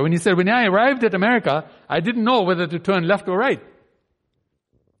America. When he said, when I arrived at America, I didn't know whether to turn left or right.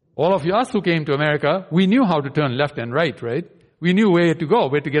 All of us who came to America, we knew how to turn left and right? We knew where to go,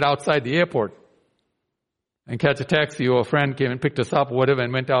 where to get outside the airport and catch a taxi, or a friend came and picked us up or whatever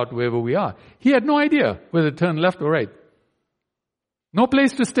and went out wherever we are. He had no idea whether to turn left or right. No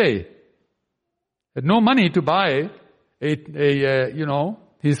place to stay. Had no money to buy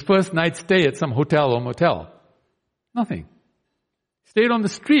his first night stay at some hotel or motel. Nothing. Stayed on the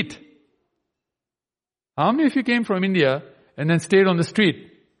street. How many of you came from India and then stayed on the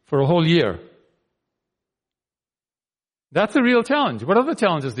street for a whole year? That's a real challenge. What other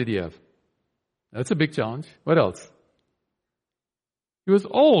challenges did he have? That's a big challenge. What else? He was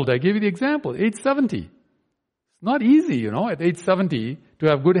old. I gave you the example. Age 70. It's not easy, at age 70 to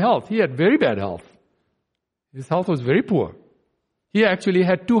have good health. He had very bad health. His health was very poor. He actually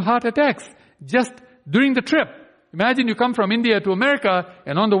had 2 heart attacks just during the trip. Imagine you come from India to America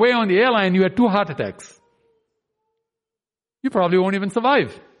and on the way on the airline you had 2 heart attacks. You probably won't even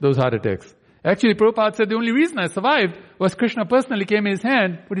survive those heart attacks. Actually, Prabhupada said the only reason I survived was Krishna personally came in his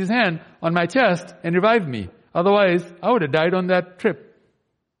hand, put his hand on my chest and revived me. Otherwise, I would have died on that trip.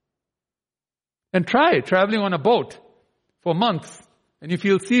 And try traveling on a boat for months and you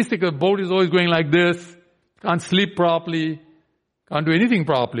feel seasick. The boat is always going like this. Can't sleep properly. Can't do anything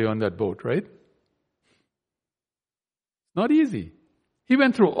properly on that boat, right? Not easy. He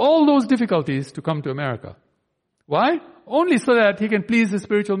went through all those difficulties to come to America. Why? Only so that he can please his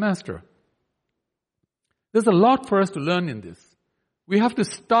spiritual master. There's a lot for us to learn in this. We have to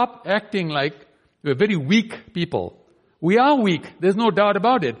stop acting like we're very weak people. We are weak, there's no doubt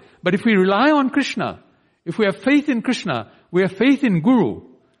about it. But if we rely on Krishna, if we have faith in Krishna, we have faith in Guru,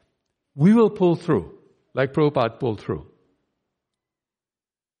 we will pull through, like Prabhupada pulled through.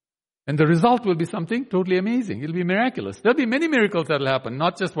 And the result will be something totally amazing. It'll be miraculous. There'll be many miracles that'll happen,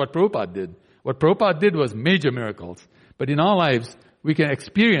 not just what Prabhupada did. What Prabhupada did was major miracles. But in our lives, we can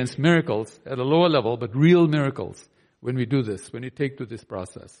experience miracles at a lower level, but real miracles when we do this, when we take to this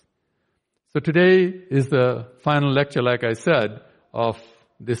process. So today is the final lecture, like I said, of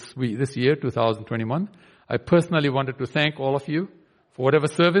this year, 2021. I personally wanted to thank all of you for whatever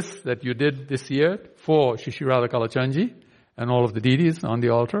service that you did this year for Shri Shri Radha Kalachandji and all of the deities on the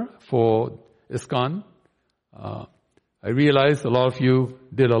altar, for ISKCON. I realize a lot of you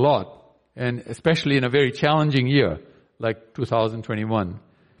did a lot, and especially in a very challenging year like 2021.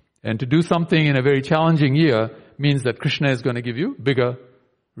 And to do something in a very challenging year means that Krishna is going to give you bigger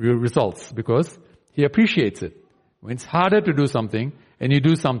results because he appreciates it. When it's harder to do something and you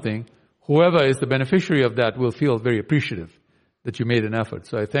do something, whoever is the beneficiary of that will feel very appreciative that you made an effort.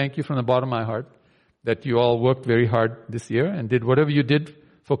 So I thank you from the bottom of my heart. that you all worked very hard this year and did whatever you did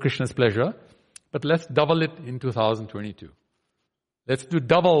for Krishna's pleasure. But let's double it in 2022. Let's do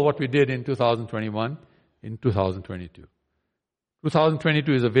double what we did in 2021 in 2022.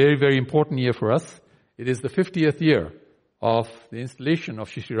 2022 is a very, very important year for us. It is the 50th year of the installation of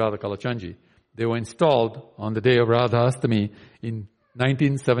Shri Shri Radha Kalachandji. They were installed on the day of Radha Astami in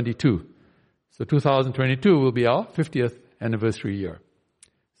 1972. So 2022 will be our 50th anniversary year.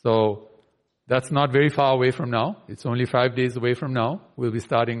 So that's not very far away from now. It's only 5 days away from now. We'll be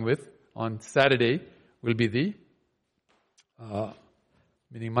starting with, on Saturday, will be the,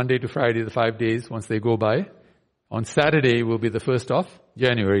 meaning Monday to Friday, the 5 days once they go by. On Saturday will be the 1st of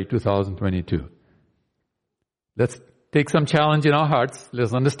January 2022. Let's take some challenge in our hearts.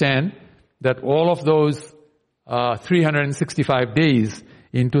 Let's understand that all of those 365 days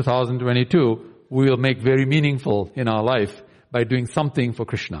in 2022 we will make very meaningful in our life by doing something for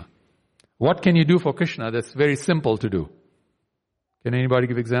Krishna. What can you do for Krishna that's very simple to do? Can anybody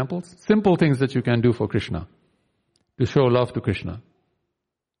give examples? Simple things that you can do for Krishna, to show love to Krishna.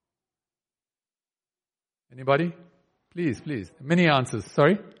 Anybody? Please. Many answers.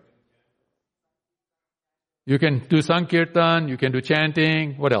 Sorry? You can do Sankirtan, you can do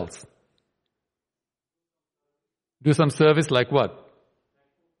chanting. What else? Do some service like what?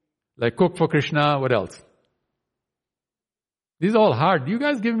 Like cook for Krishna. What else? These are all hard. You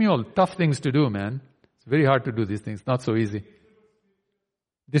guys give me all tough things to do, man. It's very hard to do these things. Not so easy.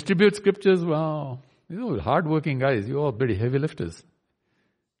 Distribute scriptures. Wow. These are all hard-working guys. You're all pretty heavy lifters.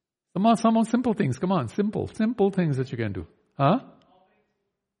 Some simple things. Come on. Simple things that you can do. Huh?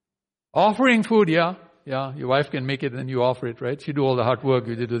 Offering food, yeah. Yeah, your wife can make it and you offer it, right? She do all the hard work,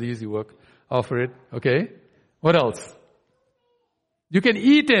 you do the easy work. Offer it, okay? What else? You can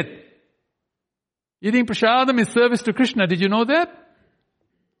eat it. Eating prasadam is service to Krishna. Did you know that?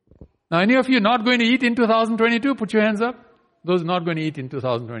 Now, any of you not going to eat in 2022? Put your hands up. Those not going to eat in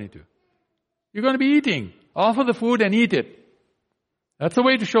 2022. You're going to be eating. Offer the food and eat it. That's a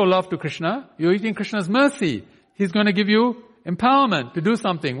way to show love to Krishna. You're eating Krishna's mercy. He's going to give you empowerment to do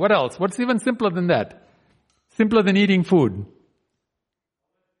something. What else? What's even simpler than that? Simpler than eating food.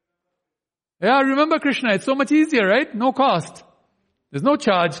 Yeah, remember Krishna. It's so much easier, right? No cost. There's no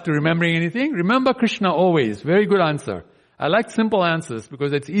charge to remembering anything. Remember Krishna always. Very good answer. I like simple answers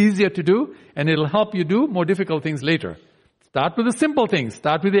because it's easier to do and it'll help you do more difficult things later. Start with the simple things.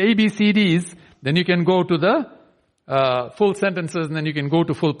 Start with the ABCDs. Then you can go to the full sentences and then you can go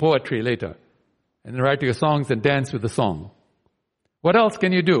to full poetry later. And then write your songs and dance with the song. What else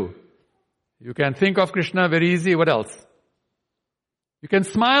can you do? You can think of Krishna very easy. What else? You can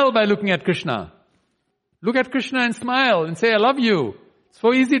smile by looking at Krishna. Look at Krishna and smile and say, I love you. It's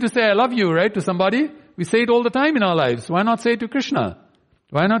so easy to say, I love you, right, to somebody. We say it all the time in our lives. Why not say it to Krishna?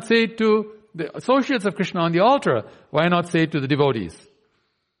 Why not say it to the associates of Krishna on the altar? Why not say it to the devotees?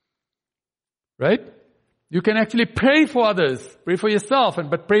 Right? You can actually pray for others. Pray for yourself,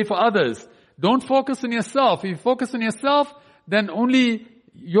 but pray for others. Don't focus on yourself. If you focus on yourself, then only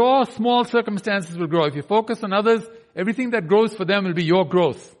your small circumstances will grow. If you focus on others, everything that grows for them will be your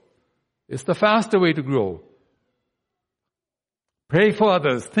growth. It's the faster way to grow. Pray for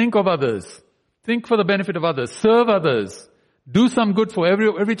others. Think of others. Think for the benefit of others. Serve others. Do some good for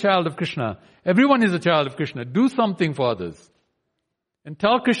every child of Krishna. Everyone is a child of Krishna. Do something for others. And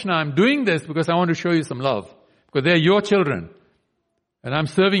tell Krishna, I'm doing this because I want to show you some love. Because they're your children. And I'm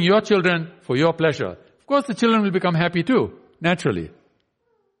serving your children for your pleasure. Of course, the children will become happy too, naturally.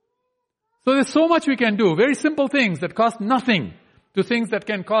 So there's so much we can do. Very simple things that cost nothing to things that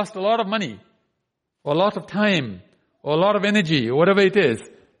can cost a lot of money or a lot of time or a lot of energy or whatever it is.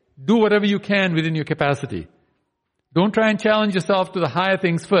 Do whatever you can within your capacity. Don't try and challenge yourself to the higher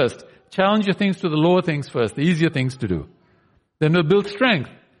things first. Challenge your things to the lower things first, the easier things to do. Then we'll build strength.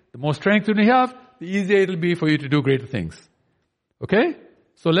 The more strength you have, the easier it'll be for you to do greater things. Okay?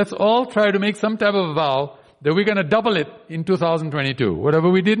 So let's all try to make some type of a vow that we're going to double it in 2022. Whatever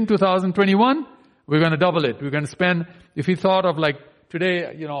we did in 2021, we're going to double it. We're going to spend, if we thought of like today,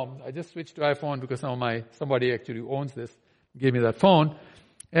 I just switched to iPhone because somebody actually owns this, gave me that phone.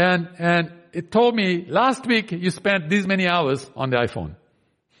 And it told me last week you spent these many hours on the iPhone.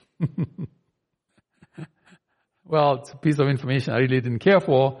 Well, it's a piece of information I really didn't care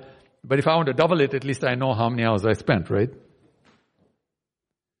for, but if I want to double it, at least I know how many hours I spent, right?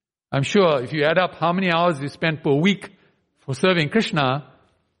 I'm sure if you add up how many hours you spent per week for serving Krishna,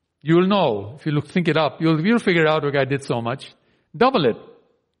 you will know. If you think it up, you'll figure out, okay, I did so much. Double it.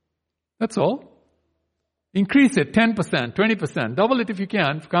 That's all. Increase it 10%, 20%. Double it if you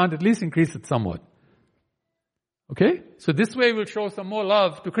can. If you can't, at least increase it somewhat. Okay? So this way we'll show some more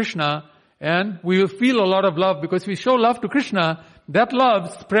love to Krishna and we will feel a lot of love, because if we show love to Krishna, that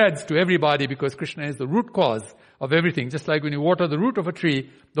love spreads to everybody, because Krishna is the root cause of everything. Just like when you water the root of a tree,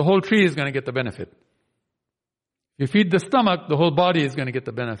 the whole tree is going to get the benefit. If you feed the stomach, the whole body is going to get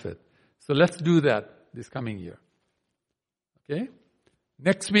the benefit. So let's do that this coming year. Okay?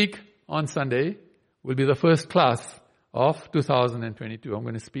 Next week on Sunday will be the first class of 2022. I'm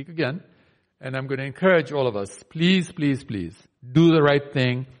going to speak again, and I'm going to encourage all of us, please, please, please, do the right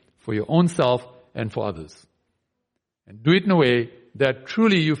thing for your own self and for others. And do it in a way that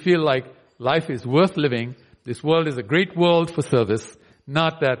truly you feel like life is worth living. This world is a great world for service.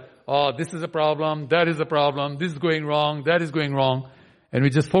 Not that, oh, this is a problem, that is a problem, this is going wrong, that is going wrong. And we're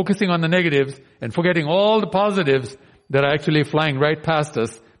just focusing on the negatives and forgetting all the positives that are actually flying right past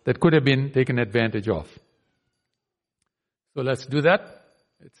us that could have been taken advantage of. So let's do that.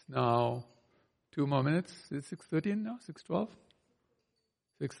 It's now 2 more minutes. Is it 6:13 now? 6:12?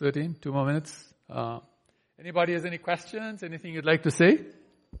 6:13, 2 more minutes. Anybody has any questions? Anything you'd like to say?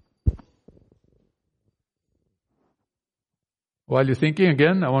 While you're thinking,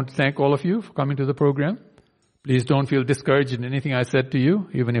 again, I want to thank all of you for coming to the program. Please don't feel discouraged in anything I said to you,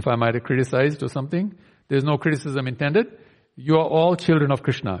 even if I might have criticized or something. There's no criticism intended. You are all children of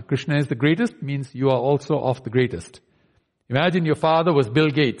Krishna. Krishna is the greatest, means you are also of the greatest. Imagine your father was Bill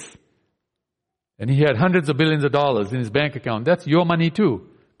Gates, and he had hundreds of billions of dollars in his bank account. That's your money too,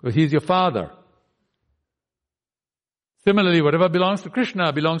 because he's your father. Similarly, whatever belongs to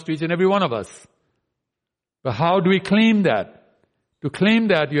Krishna belongs to each and every one of us. But how do we claim that? To claim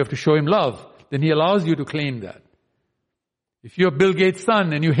that, you have to show him love. Then he allows you to claim that. If you're Bill Gates'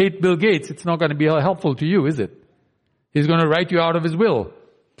 son and you hate Bill Gates, it's not going to be helpful to you, is it? He's going to write you out of his will.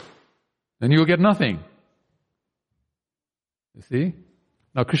 And you'll get nothing. You see?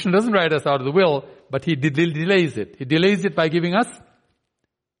 Now, Krishna doesn't write us out of the will, but he delays it. He delays it by giving us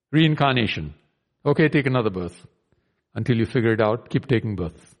reincarnation. Okay, take another birth. Until you figure it out, keep taking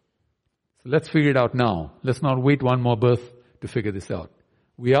births. So let's figure it out now. Let's not wait one more birth to figure this out.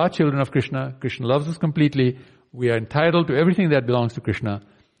 We are children of Krishna. Krishna loves us completely. We are entitled to everything that belongs to Krishna.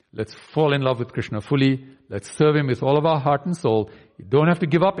 Let's fall in love with Krishna fully. Let's serve him with all of our heart and soul. You don't have to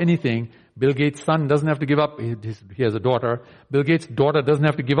give up anything. Bill Gates' son doesn't have to give up. He has a daughter. Bill Gates' daughter doesn't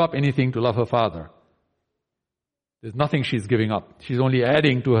have to give up anything to love her father. There's nothing she's giving up. She's only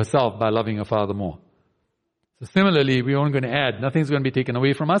adding to herself by loving her father more. So similarly, we're only going to add. Nothing's going to be taken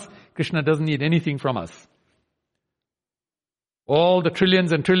away from us. Krishna doesn't need anything from us. All the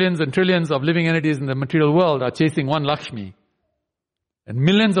trillions and trillions and trillions of living entities in the material world are chasing one Lakshmi. And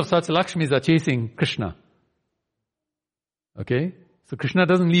millions of such Lakshmis are chasing Krishna. Okay? So Krishna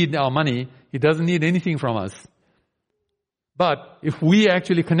doesn't need our money. He doesn't need anything from us. But if we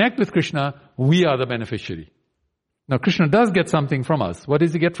actually connect with Krishna, we are the beneficiary. Now Krishna does get something from us. What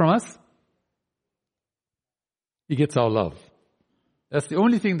does he get from us? He gets our love. That's the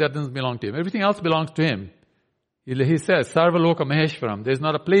only thing that doesn't belong to him. Everything else belongs to him. He says, Sarva Loka Maheshwaram. There's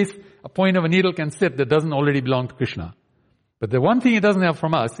not a place a point of a needle can sit that doesn't already belong to Krishna. But the one thing he doesn't have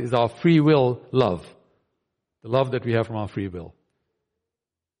from us is our free will love. The love that we have from our free will.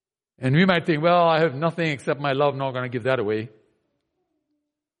 And we might think, well, I have nothing except my love, not going to give that away.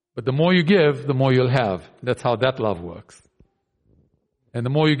 But the more you give, the more you'll have. That's how that love works. And the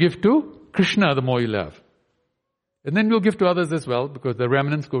more you give to Krishna, the more you'll have. And then you'll give to others as well, because the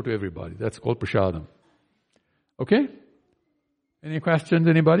remnants go to everybody. That's called prasadam. Okay? Any questions,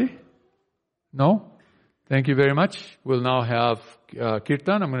 anybody? No? Thank you very much. We'll now have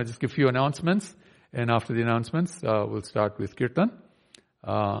Kirtan. I'm going to just give a few announcements. And after the announcements, we'll start with Kirtan.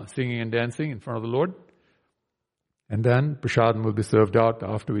 Singing and dancing in front of the Lord. And then prasadam will be served out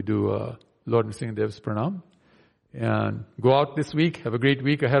after we do Lord Nrsingadev's pranam. And go out this week. Have a great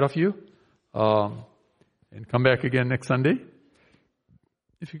week ahead of you. And come back again next Sunday.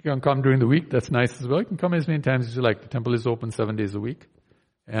 If you can come during the week, that's nice as well. You can come as many times as you like. The temple is open 7 days a week.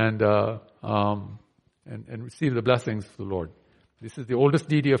 And receive the blessings of the Lord. This is the oldest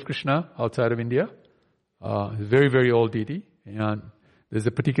deity of Krishna outside of India. A very, very old deity. And there's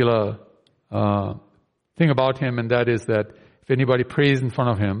a particular thing about him, and that is that if anybody prays in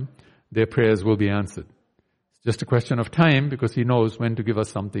front of him, their prayers will be answered. It's just a question of time, because he knows when to give us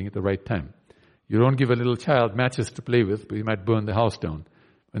something at the right time. You don't give a little child matches to play with, but you might burn the house down.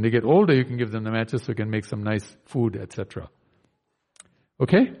 When they get older, you can give them the matches so you can make some nice food, etc.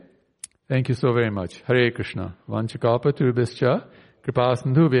 Okay? Thank you so very much. Hare Krishna. Vanchakapaturbhischa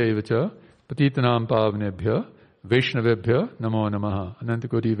kripasindhubhyevacha patitanam pavanebhya Vaishnavebhya namo namaha.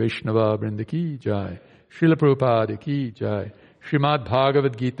 Anantakoti Vaishnava Vrinda ki jai. Srila Prabhupada ki jai. Srimad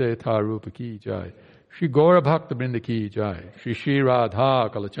Bhagavad Gita Yatharupa ki jai. Shri Gaura Bhakta Brinda ki jai. Shri Shri Radha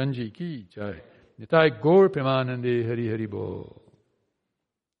Kalachanji ki jai. Nitai Gaur Premanande Hari Hari Bol.